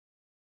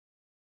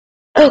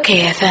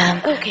okayfm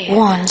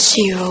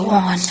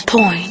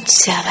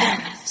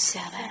 101.7.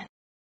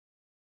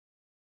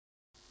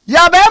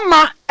 Yaw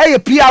Barimah a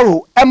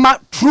PRO Emma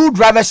True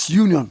Drivers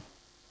Union.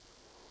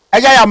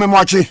 Aya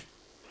memochi.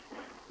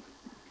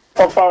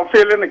 Of our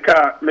feeling the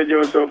car,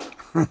 Mejoso.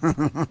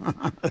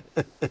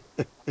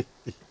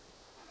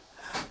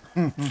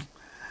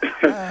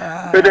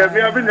 But there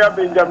have been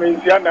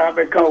Benjamin Siana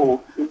Becao.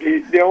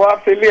 They were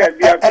feeling at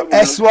the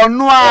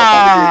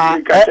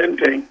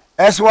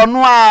as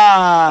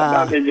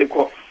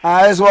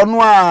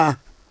one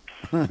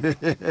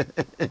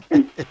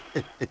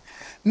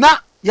na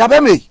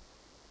yabemi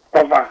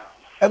Papa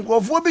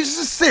enkofo bi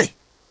sese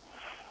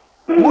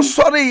mo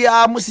sori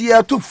ya mo si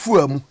ya to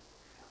fuam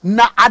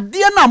na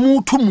ade na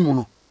mo to mu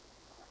no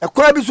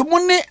ekora bi so mo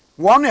ne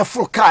won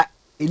efro ka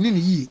eni ni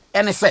yi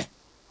ene se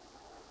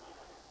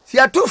si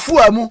ya to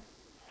fuam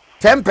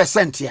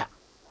 10% ya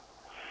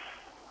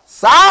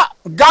sa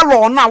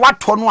gallon na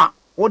wato no a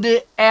wo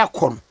de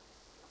ekon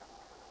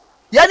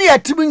yani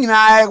yatimi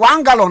nyina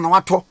 1 gallon na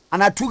wato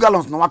ana 2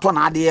 gallons na wato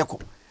na ade ekon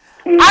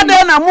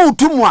ade na mo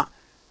to mu a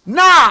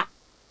na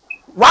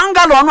 1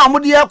 gallon no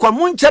amudi ekwa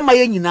munche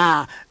maye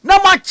nyina na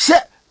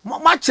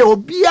mache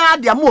obia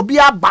dia ma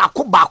obia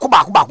baako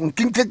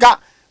nkinkika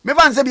me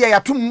van se bia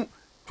yatum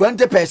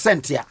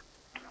 20% ya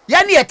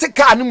yani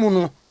etika ne mu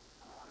no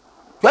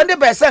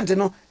 20%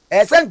 no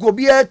esenko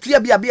obia tua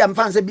bia me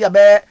van se bia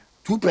be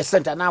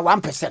 2% na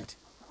 1%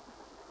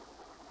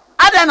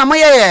 ada na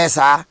maye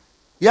yesa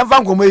ye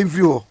van ko mai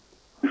fio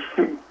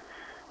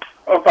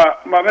ofa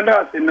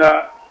mamena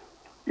sina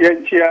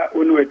yenchia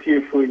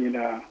unuetie fo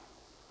nyina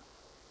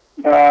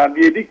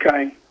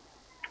biedikan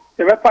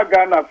ebepa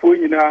Ghana fo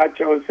nyina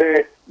acho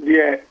se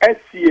de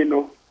asie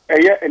no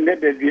eye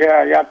enede de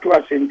ya to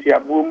asenti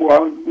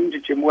abomu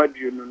njichemu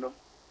aduonu no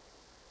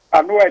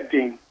ano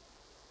edin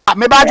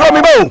me ba jo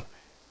me bo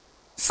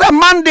se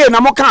Monday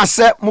na mo kan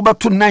se mo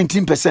beto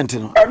 19%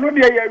 no ano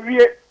de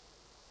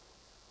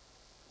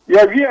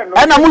ya wie no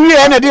ana mo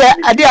wie na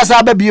de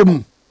asa ba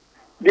biemu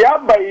de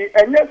abai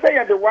enye se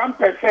ya de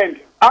 1%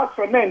 as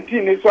for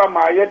 19 so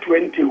ama ye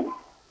 20.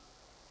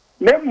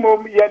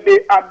 Nemom ye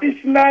the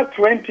additional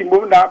 20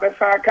 mom na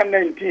abesa aka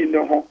 19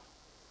 no ho.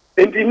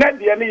 Enti na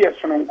de ne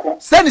yesononko.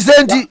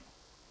 Senti.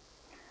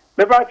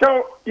 Me ba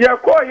cho ye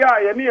ko ya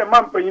ye ne ye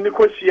mampanyi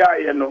ko hia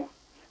ye no.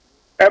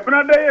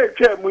 Ebna da ye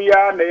twa mu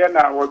ya na ye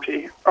na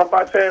wotwe.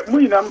 Oba se mu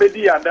nyina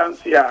mbedi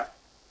adanse a.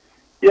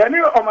 Ye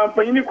ne o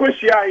mampanyi ko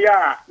hia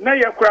ya na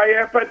ye kura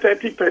ye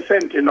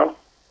 30% no.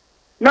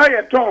 Na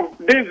ye ton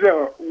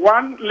diesel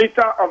 1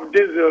 liter of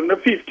diesel no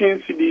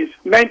 15 cedis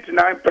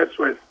 99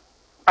 pesos.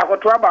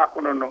 Akoto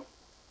abako no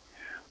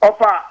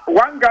ofa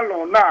 1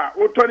 gallon na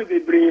otoni de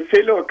bring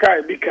felo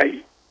kai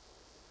bikai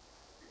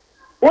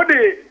wo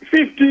de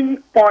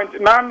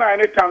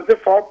 15.99 times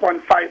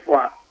 4.5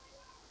 wa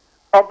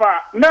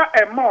ofa na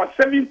emo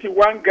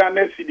 71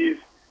 Ghana cedis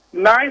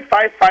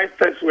 955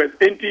 pesos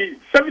enti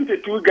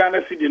 72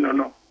 Ghana cedi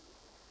no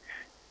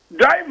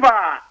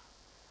driver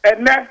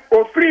ene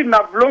ofri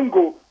na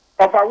vlongo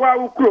ofa wa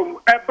ukrom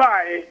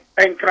ebae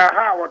enkra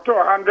ha woto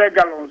 100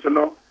 gallons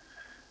no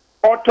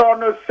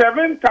Otono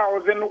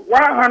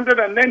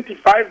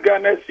 7,195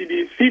 Ghana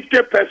cedis,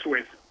 50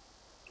 pesos.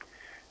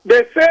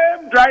 The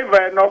same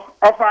driver no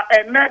offer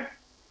a net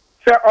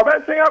se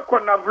obesenya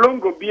kona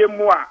vlongo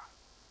BMWA.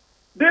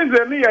 This is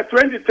near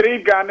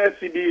 23 Ghana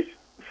cedis,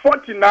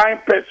 49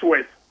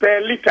 pesos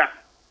per liter.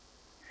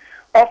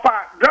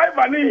 Offer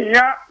driver ni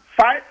here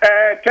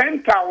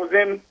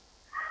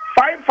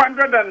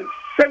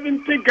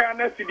 10,570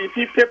 Ghana cedis,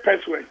 50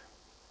 pesos.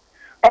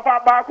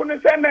 Offer bakuni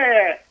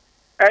sene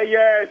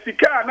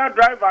sika na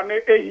driver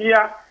ne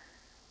ehia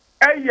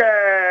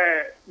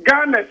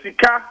Ghana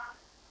sika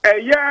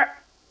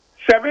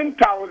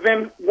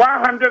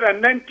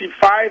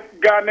 7,195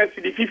 Ghana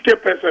cedi 50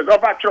 pesos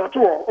oba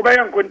chroto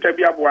obeya nkonta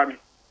bi aboa me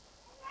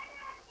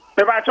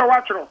ba cho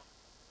watro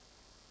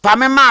pa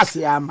me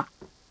masi ama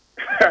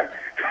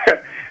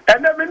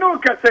ene me no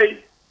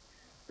kasei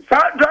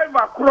sa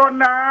driver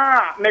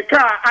krona ne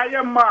ka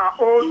ayema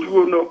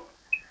oduo no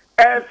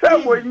se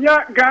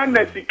wonya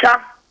Ghana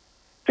sika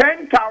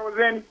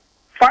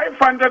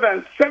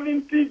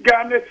 10,570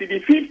 Ghana cedi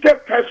 50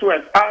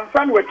 pesos and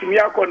san wetimi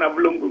akona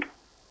vlongo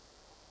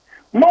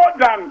more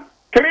than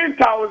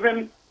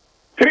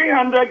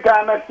 3,300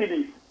 Ghana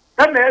cedis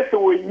and ese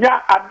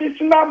wonya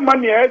additional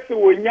money ese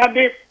wonya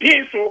de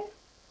piso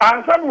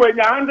and san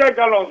wonya 100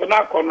 gallons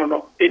na kono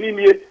no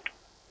enimie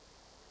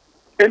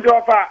endo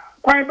ofa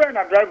kwan be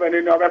na driver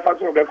ni no be fa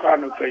so be kwa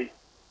no kai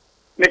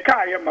ne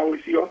car ye ma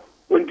osio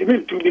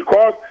ontimi to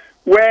because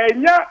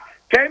wonya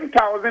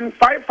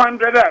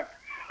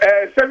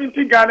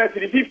 10,570 Ghana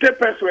cedi 50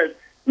 pesos.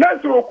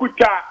 Na so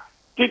okuta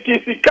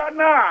titisika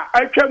na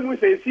atwa mu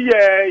sesi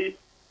ye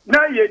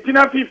na ye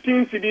jina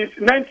 15 cedis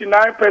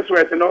 99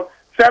 pesos no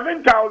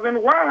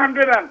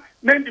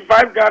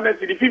 7,195 Ghana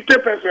cedi 50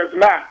 pesos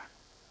na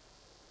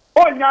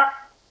onya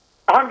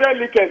 100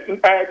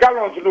 liters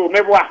gallons no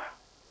meboa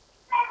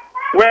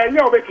we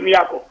nya obetimi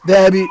yako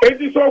baby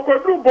edi so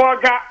kodru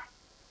boga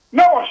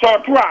No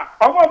short wa.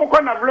 Omo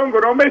ko na vlongo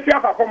no mesi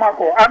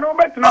afafomako. Ano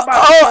betina ba.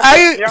 Oh,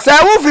 I say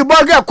wo fi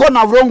boga ko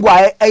na vlongo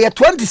a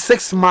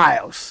 26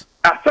 miles.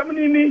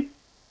 Asamni ni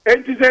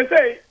enti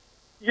say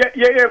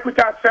ye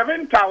kuta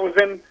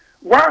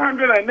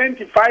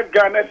 7,195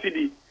 Ghana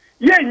cedi.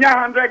 Ye nya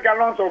 100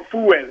 gallons of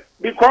fuel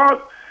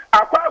because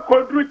akwa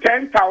kodru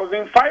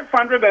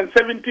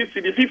 10,570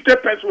 cedi 50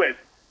 pesos.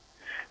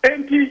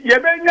 Enti ye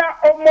benya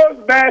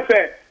almost there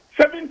say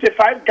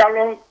 75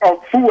 gallons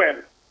of fuel.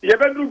 Ye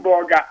bedru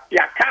boga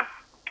yaka.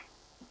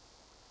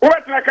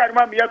 What na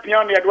karma mi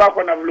apia na yedwa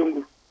ko na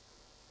vlungu.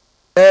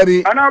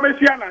 Ana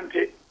obesi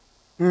anante.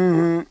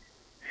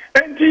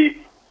 Enti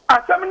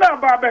asamna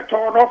ba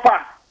beto no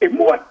fa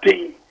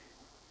emuotin.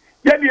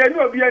 Ye de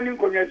enu obi ani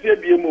nkonyase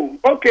biemu.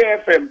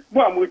 OKFM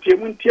mo amutie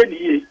mu ntie ni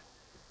ye.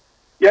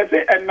 Ye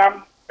se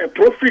enam e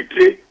profit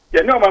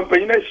ye no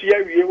mampanyina hia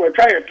wie wo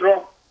twa ye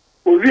tro.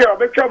 Owie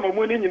obetwa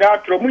mamu ni nyina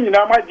atro mu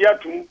nyina magye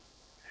atum.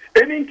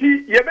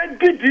 Enti ye be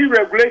didi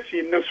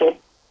regulation no so.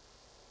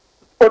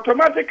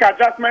 Automatic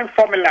adjustment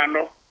formula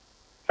no.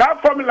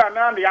 That formula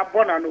na ya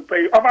bona no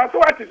pay. Over so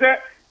what is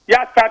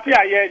ya start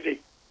ayeje.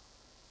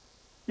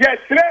 Yes,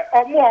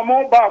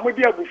 omo ba mo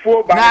di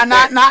abufuo ba.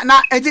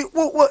 Na enti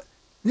wo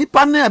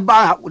nipa na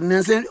ba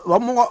nense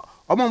omo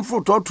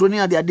mfo totro ni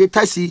ade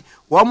taxi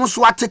wo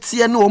so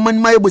atete ne wo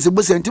manima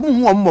ebosebose enti mu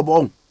hu omo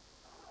bo.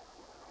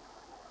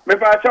 Me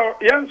ba cho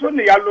yenso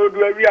ne ya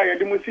lodu awi a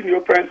yede mu si ne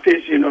open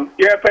station no.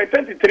 Ye pay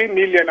 33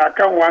 million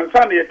account one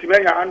san ye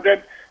timenya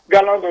 100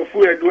 gallons of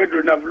fuel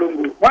do na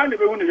vlongo. Wan be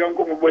hu ne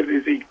yonko mo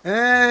bozezi.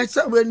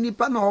 So we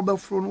nipa na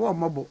obefro no wo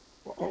mobo.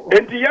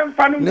 Enti yem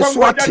fa no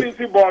nko ja ni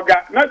si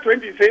boga na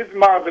 26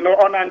 miles no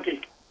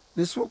onanti.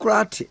 Ne so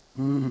krate.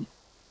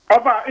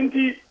 Ova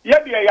enti ye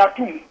bia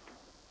yatum.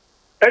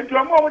 Enti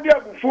omo di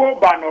abufuo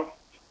ba no.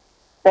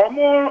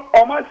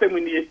 Omo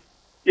asemunie.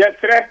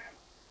 Yesre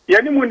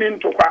ye ni mu ni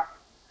ntokwa.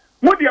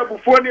 Mu di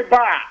abufuo ni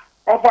ba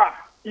ova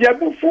ye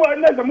bufuo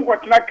na ze mu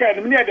kwotena kan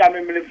ni ne da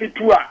memele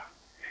fitu a.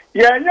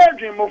 Ye nya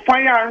dwen mu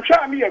fan ya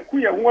nhwa me yaku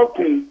ye ho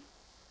akun.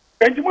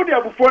 Enti mu di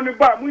abufuo ni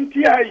ba mu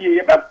nti ha ye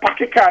ye be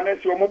pakeka na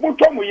si omo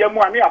buto mu ye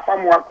mu ane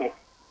afamu ako.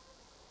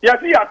 Ye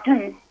si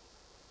yatum.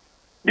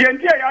 The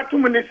entire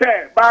atum ni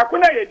say ba ko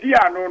na ye di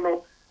ano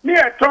no ni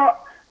eto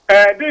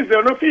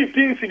diesel no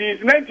 15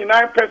 cedis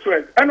 99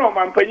 pesos and o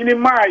mampanyini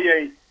ma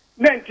ye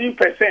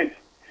 19%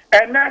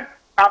 and na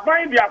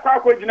aban di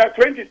akwa gina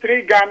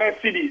 23 Ghana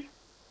cedis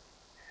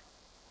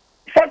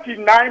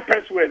 49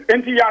 pesos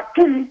enti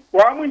yatum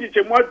wa mu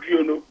nyiche mu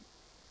aduo no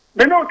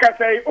me no ka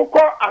say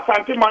ukọ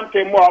Asante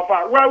Mountain mu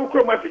afa wa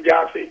ukọ mafija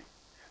ase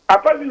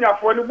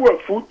apazinyafo ni bu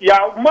afu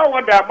ya ma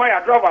wada ma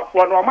ya driver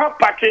fo no ma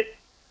pake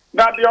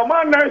na the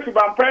man na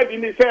suban pride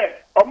ni say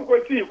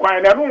omkosi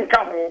kwan na no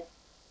nka ho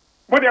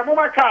mo de mo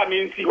maka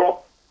ni nsi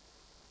ho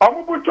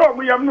omubuto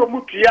omu yam no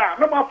mutua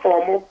na ma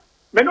form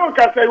me no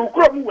ka say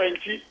ukuro mu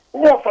wanchi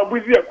wo fa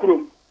buzi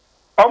akurom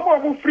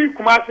omu free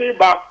kumase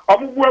ba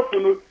omubu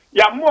afunu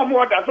ya mo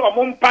oda so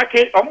omu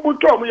mpake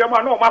omubuto omu yam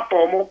na o ma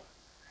form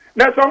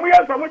na so mu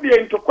ya so mu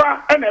de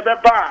ntokwa na ebe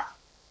ba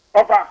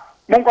ofa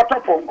mo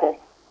nkotoponko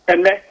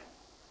enne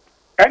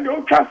and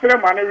you transfer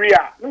money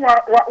ria no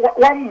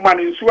one man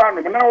in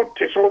suano na o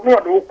teso no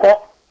do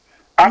ko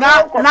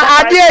na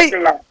ade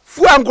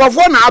fu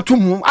ankrofo na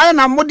atum ayi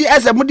na mudi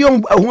ese mudi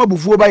hu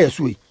abufuo ba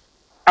yeso yi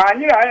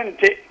anyira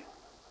ente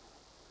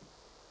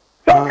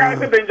so ka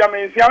se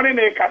Benjamin sia oni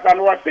ne kasa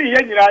no wase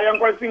ye nyira ye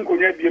nkwasi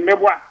nkonya bi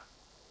meboa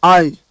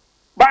ai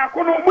ba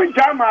ko no mu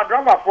jama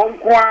driver fo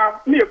nko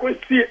a ne e ko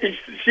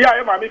si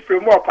aye ma me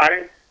fremu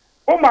opare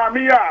o ma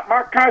me ya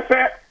maka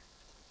se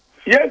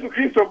Yesu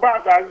Kristo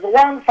baza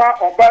one far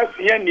obas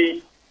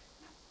yeni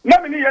na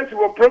me ni Yesu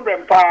wo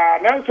problem pa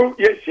na so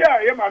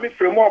yehia ye ma me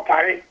fremu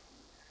opare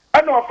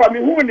ana ofa me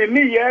hu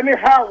ni ye ni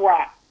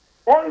hawa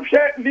on hwe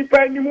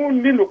nipa nimu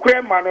ni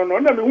nokwe ma no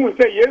na me hu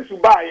se Yesu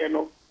ba ye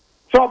no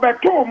so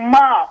beto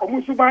ma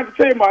omusu ba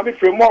se ma me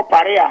fremu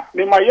opare a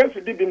me ma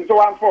Yesu di bim so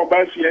one far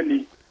obas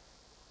yeni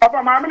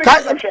papa ma me ni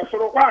hwe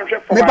soro kwa hwe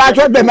fo me ba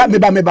jo be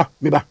me ba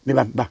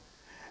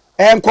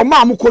enkoma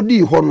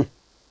amukodi ho no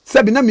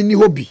se bi na me ni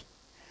hobi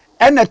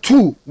ena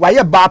tu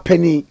waye ba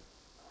pani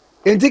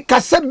enti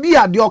kasa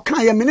bia de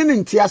okan ye menene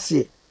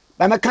ntiase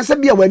ba me kasa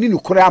bia wani ni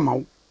kure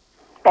amawo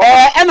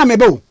ena me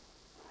bo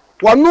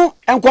wono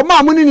enkoma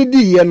amuni ni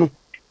di ye no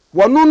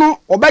wono no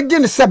obegye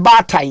ne se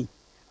baatan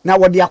na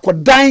wode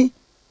akodan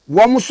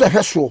wo mo so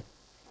hweso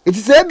enti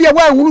se bia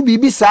wa hunu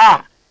bibi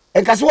saa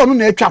enkase wono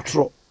na atwa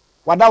tro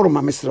wadawro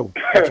ma mesrew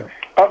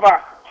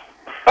ofa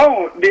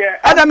oh dear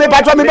ada me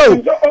ba me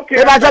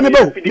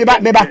bo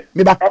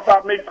me ba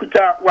ofa me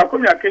kuta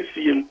wakomya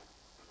kesiem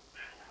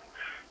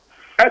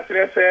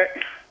Esrese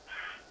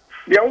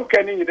dia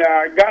ukeni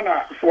nyida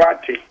Ghana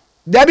fuate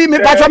Debi me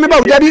ba me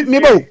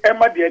bo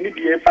Emma de ni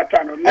die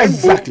fata no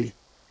exactly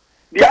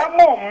dia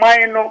mo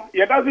man no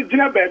ye da so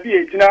gina ba bi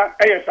e gina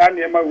eyesa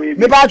na ema we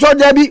me ba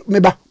debi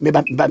me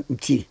ba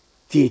tie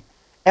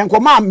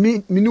enkoma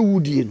mi ni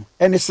wudie no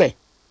ene se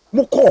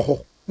mo ko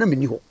ho na me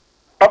ni ho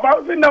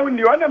about the now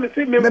ni ona me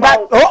say me ba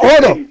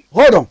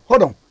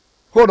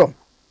hold on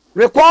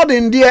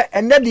recording there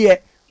and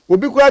there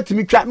obi kura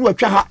timi twa na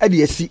watwa ha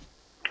ade asi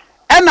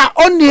ena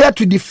on here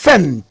to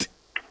defend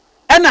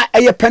ena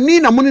eye pani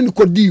na mo ne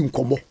ko di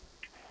nkomo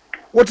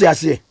wote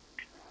ase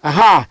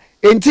aha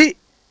enti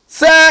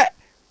se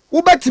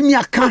wobetimi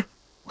aka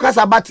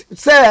kasa bat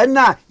se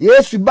na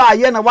yesu ba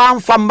ye na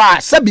wamfa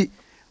mba sabi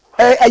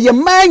eye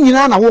man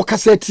nyina na wo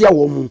kasa tia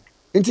wo mu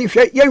enti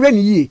hwe ye hwe ni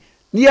yi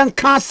ni yan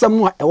ka asem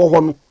no ewo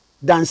ho no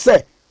dan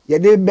se ye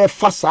de be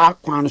fa saa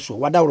kwan so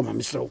wada woro ma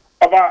misrew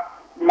aba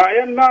ma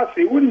ye na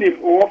se wuni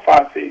wo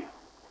fa se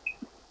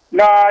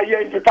na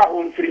ye ntita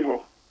on free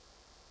ho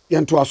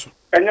ye nto aso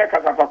enye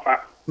kasa papa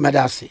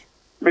medase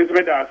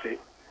medase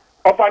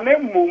ofa na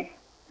mu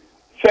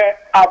se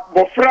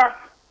abofra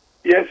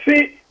ye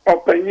si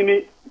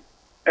opanyini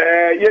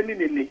ye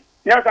ni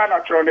ya ka na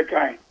tro ne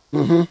kan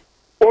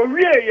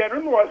owie ye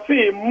no wo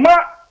si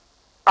ma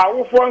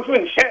awofo nso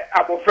nhye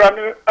abofra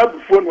no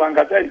abufuo no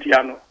angata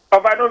ntia no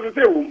ofa no so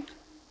se wum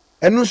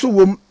enu so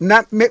wom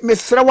na me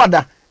sre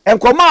wada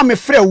enkoma me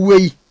frɛ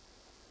wei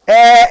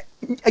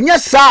enya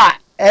sa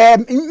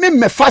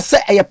me fa se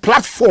eye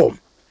platform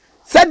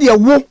said de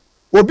wo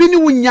obi ni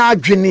wunya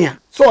adwene a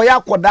so ya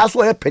koda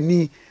so ya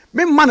pani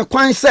me ma ne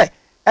kwan se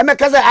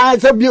emeka se an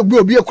se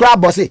obi kura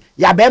bosse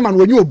ya be ma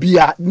no onye obi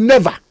a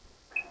never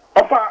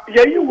ofa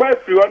ye yi wa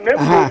free on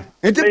na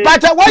enti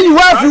but why you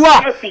wa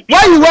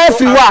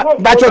free wa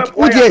but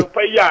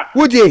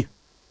uje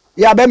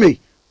ya be me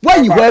why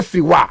you wa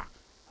free wa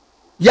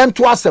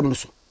yento asem no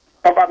so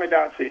ofa me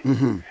da se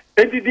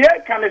enti de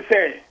kan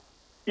se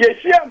ye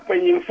hia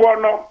mpanyimfo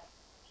no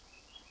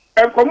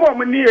enkomo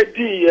am ni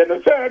edi ye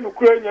no se no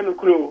kuro nya no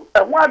kuro e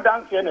ho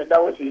adanse na da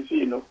wo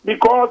sisi no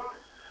because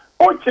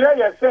o kire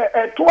ye se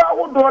eto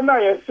awodo na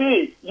ye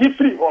se yi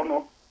free ho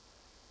no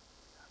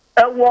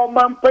e wo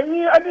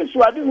mampanyi ade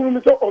so ade hunu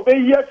mi so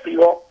obeyi free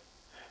ho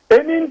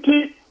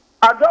eninti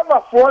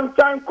adova for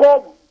time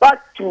call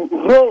back to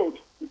road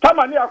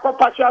tamani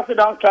akopa chase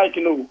down strike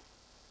no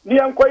ni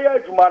enkoye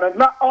aduma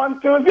na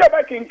until the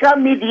back in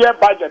can media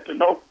budget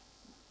no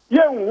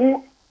ye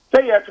hu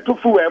say ye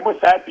tutufu e mo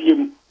sa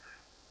biem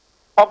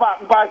oba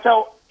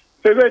mbacho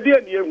se we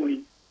die ni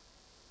enwi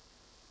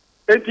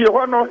enti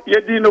ho no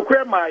ye di no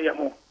kwe ma ye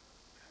ho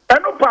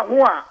eno pa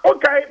ho a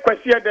okai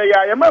kwasi de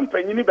ya ye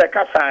mampanyini be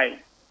kasai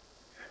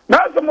na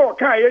so mo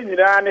kai ye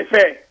nyina ne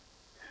fe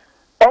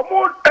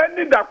omo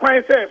eni da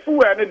kwan se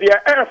fu e ne de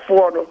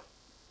efo no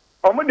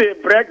omo de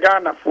break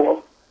Ghana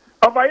fo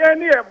oba ye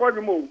ni e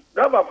bodum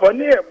gaba fo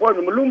ni e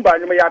bodum lumba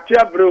nyum ya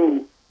tia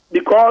bro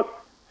because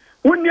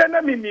wunye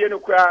na mimie no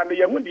kwa no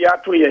ye hu de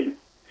ato ye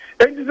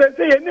enti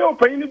se ye ni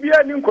opanyini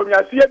bia ni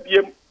nkomyase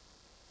abiem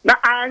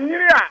na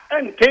anyire a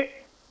ente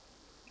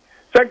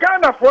se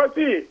Ghana fo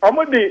si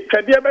omo de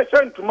twade be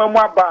hyantuma mu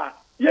aba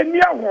ye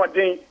ni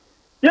ahoden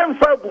ye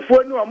mfa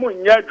bufuo ni omo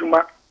nya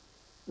adwuma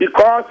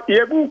because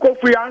ye bu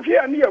kofu anhwe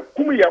ani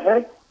yakum ye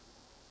ho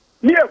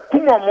ni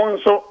yakum omo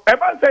nso e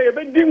ba se ye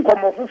be di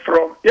nkomo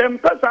foforo ye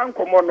mpesa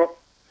nkomo no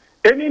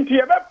eni nti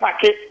ye be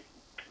pake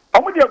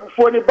omo de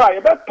bufuo ni ba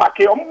ye be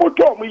pake omo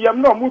boto omo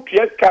yam na omo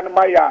tua sika no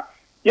maya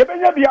ye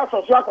benya bi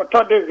asoso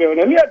akoto diesel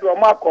na ni edu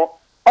omo akọ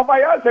oba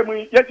ya asemu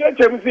ye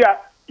chechem si a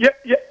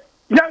ye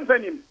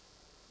nyanzanim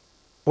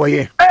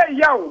oye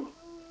yawo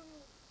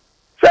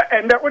se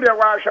ende wo de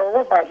wa hwe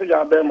wo fa se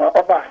ya be ma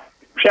oba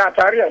hwe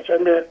atare a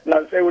cheme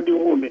na se wodi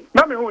hu mi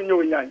na me hu nye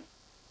onyan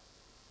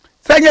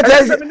sanye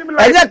tezi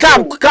enye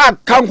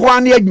ka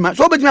nkwa na adwuma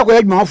so obetimi akọ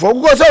adwuma fo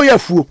go so ye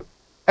fuo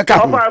e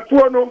ka oba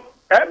fuo no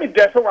e mi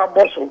de so wa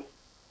boso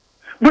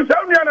bu se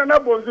unu na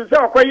bonzu se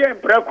akoye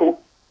emprako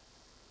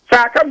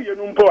sa aka mi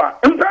enu mpo a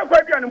emprako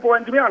aduane mpo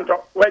wantimi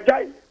anto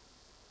wajai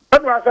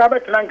adu asa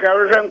betena nka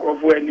rehwe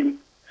nkofo anim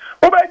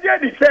obaje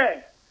di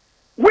se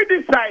we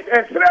decide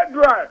a thread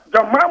draw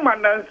the mama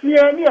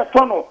nansia ni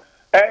atono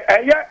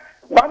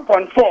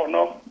 1.4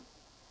 no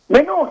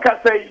me no ka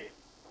say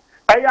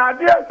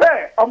ade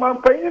say o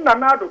man payin na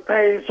na do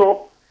pay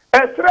so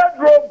a thread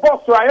draw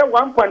boss aye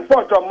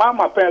 1.4 to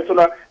mama pay so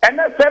no and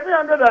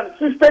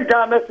 760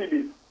 Ghana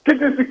cedis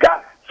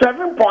kitisika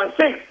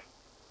 7.6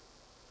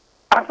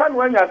 asan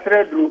when ya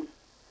thread draw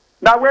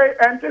na we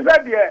enti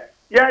say de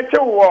ye che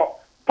wo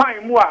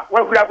pan mu a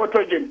wa hura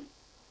goto gem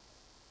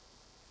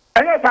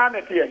anya ta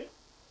na tie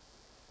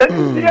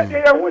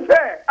ye wu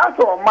say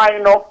aso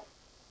man no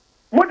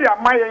mu de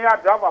amaye ya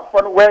driver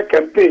for no work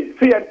campaign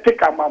see and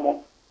take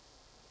amamo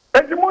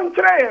enti mu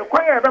nkyere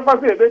kwan ya be fa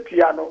se be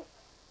tia no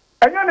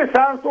anya ne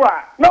sanso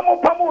a na mo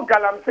pamu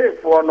galamsey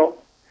fo no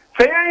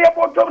se ye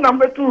bottom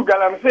number 2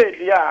 galamsey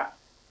dia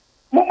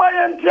mu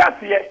maye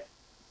ntiase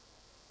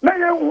na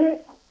ye hu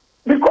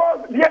because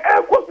the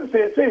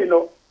ecosystem say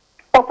no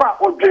ofa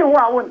odwi hu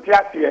a won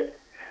ntiase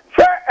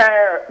se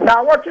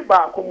na what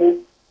ba komu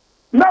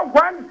na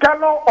 1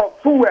 gallon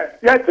of fuel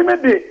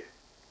yatimede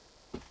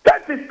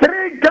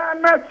 33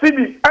 Ghana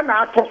cedis ana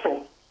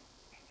atoso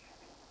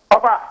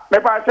oba me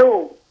ba se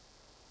o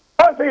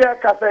say ya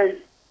ka say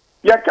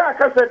ya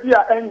ka say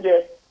dia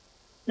enje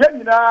ya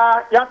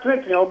nyina ya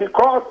treat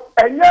because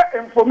enye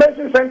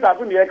information center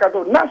so ne ya ka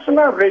so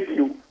national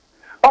radio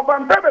oba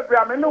mpebe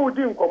bia me no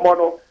udi nkomo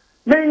no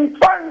Me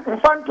fan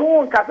to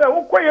one kasa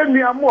ukoye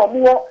nuamu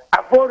omo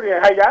Avori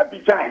haya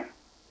Abidjan.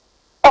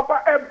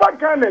 Opa eba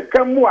Ghana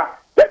kamua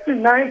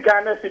 39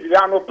 Ghana cedis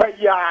ano pa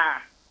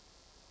ya.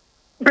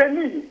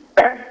 Beni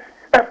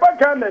eba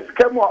Ghana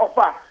kamua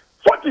ofa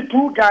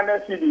 42 Ghana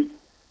cedis.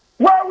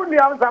 Wa wuni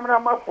amzamna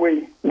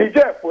mafoi,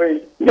 Niger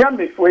foi,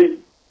 Niamey foi,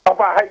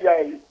 opa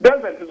haya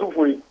desert zo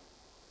foi.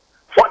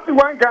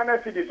 41 Ghana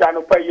cedis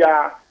ano pa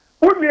ya.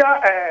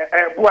 Unia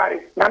Buhari,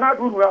 Nana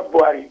Adunua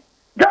Buhari.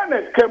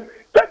 Ghana came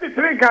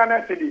 33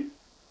 Ghana cedis.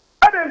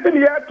 And then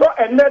here to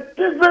a net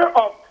diesel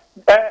of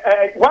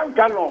 1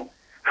 gallon,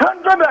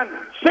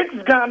 106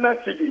 Ghana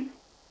cedis.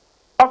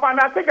 Of an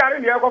article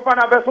in the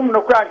Agofana Besum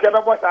no crack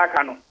ever was a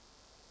canon.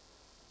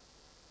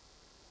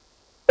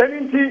 And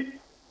indeed,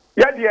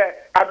 yet,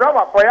 I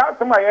drove for ya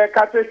some air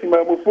catches in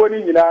my phone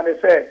in the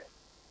say.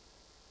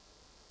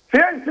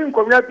 Fiancin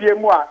come here, be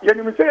more.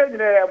 You say,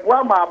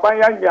 Buama,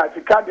 Bayanga,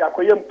 Chicago,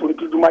 Koyam, put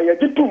to my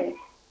editum.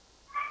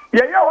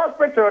 Ye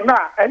hospital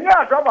na enya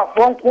adaba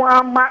fo nko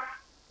ama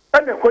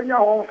ene konya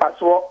ho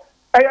mfaso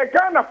eye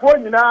Ghana fo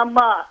nyina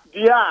ma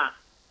dia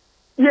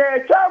ye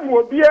cham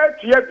obi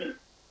atua bi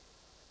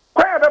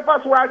kwaya be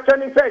faso a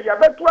chani say ya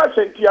betu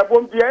ahenti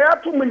abom dia ya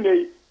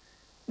tumnei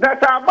na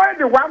ta buy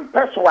the one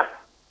person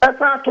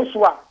esa to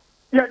so a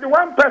ye the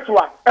one person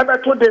e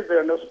betu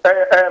diesel no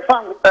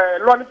fan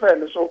lorry fare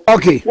no so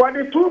okay what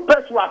the two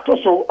person to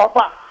so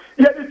ofa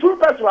ye the two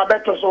person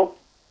betu so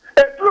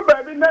a true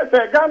baby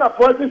nurse Ghana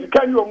forces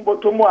can you on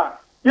Botomua.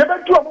 You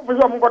bet two of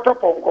them got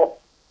up on go.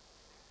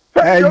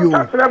 You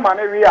can't man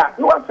area.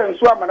 No one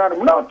sends one man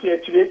not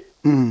yet.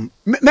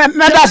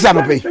 That's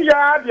not a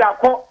yeah, they are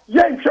called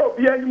Yen show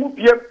be any move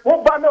here.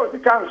 What banner the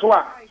council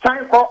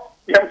sign call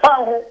Yen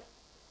Found.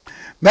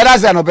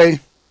 That's an obey.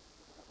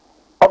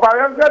 Of our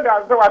young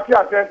girls, though I see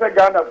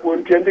Ghana for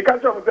and the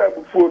country of the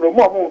food no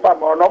more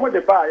farm or no more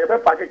the buy a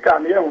packet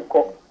can you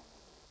call.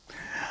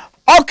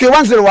 Okay,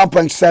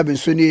 101.7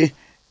 Sunni.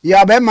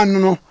 Yeah,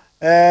 no,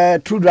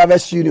 True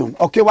Drivers Union.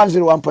 Okay,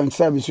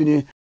 101.7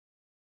 Sunni.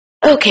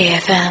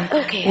 OKFM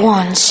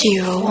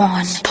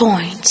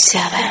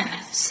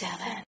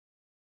 101.7.